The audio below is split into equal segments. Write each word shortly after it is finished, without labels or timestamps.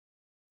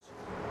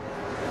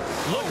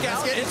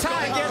out. It's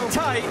going to get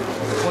tight.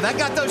 Well, that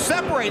got those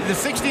separated. The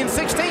 60 and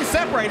 16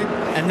 separated.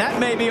 And that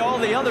may be all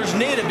the others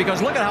needed,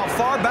 because look at how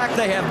far back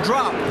they have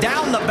dropped.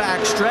 Down the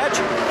back stretch,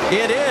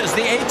 it is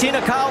the 18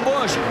 of Kyle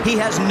Busch. He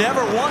has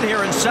never won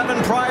here in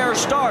 7 prior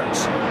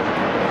starts.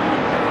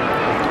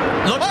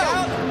 Look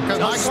out.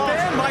 A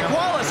spin, Mike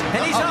Wallace,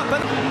 and he's up.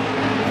 And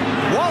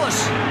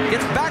Wallace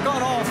gets back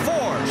on all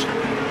fours.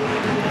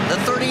 The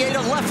 38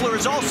 of Leffler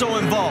is also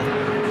involved.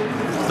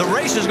 The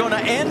race is going to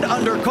end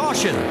under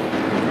caution.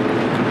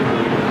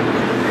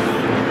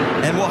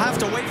 And we'll have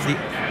to wait for the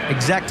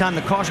exact time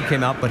the caution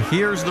came out, but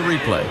here's the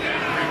replay.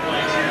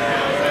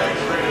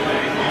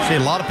 See a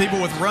lot of people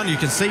with run. You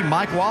can see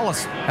Mike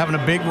Wallace having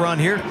a big run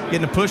here,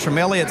 getting a push from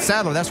Elliott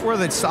Sadler. That's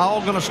where it's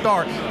all going to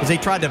start, as he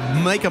tried to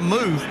make a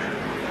move.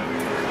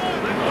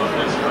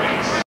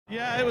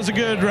 Yeah, it was a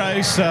good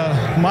race.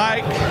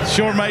 Mike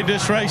sure made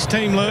this race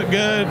team look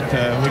good.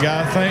 We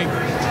got to thank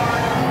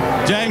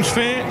James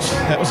Finch.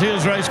 That was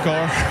his race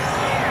car.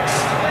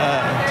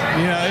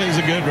 You know, it was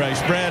a good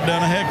race. Brad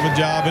done a heck of a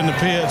job in the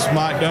pits.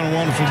 Mike done a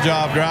wonderful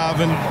job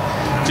driving.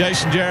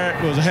 Jason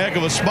Jarrett was a heck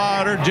of a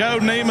spotter. Joe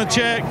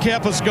Nemechek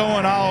kept us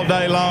going all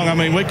day long. I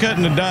mean, we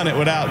couldn't have done it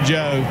without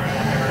Joe.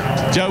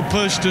 Joe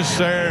pushed us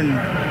there,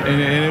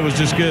 and it was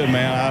just good,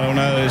 man. I don't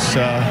know. It's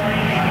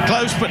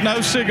close but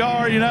no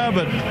cigar, you know,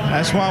 but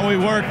that's why we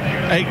work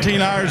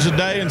 18 hours a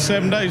day and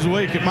 7 days a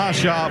week at my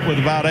shop with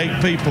about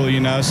 8 people, you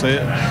know. So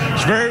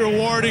it's very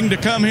rewarding to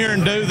come here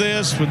and do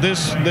this with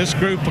this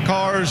group of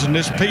cars and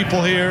this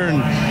people here. And,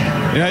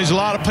 you know, there's a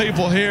lot of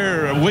people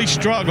here. We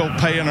struggle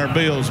paying our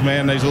bills,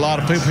 man. There's a lot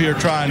of people here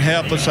trying to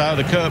help us out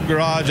of the Cup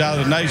garage, out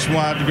of the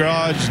Nationwide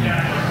garage.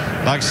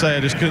 Like I said, I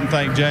just couldn't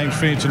thank James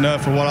Finch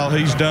enough for what all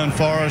he's done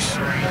for us.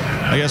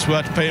 I guess we'll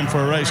have to pay him for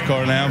a race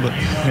car now, but,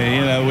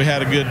 you know, we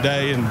had a good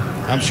day, and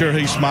I'm sure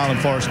he's smiling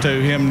for us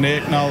too, him,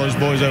 Nick, and all those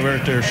boys over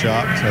at their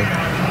shop.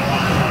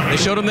 So. They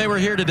showed them they were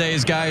here today,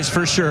 guys,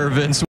 for sure, Vince.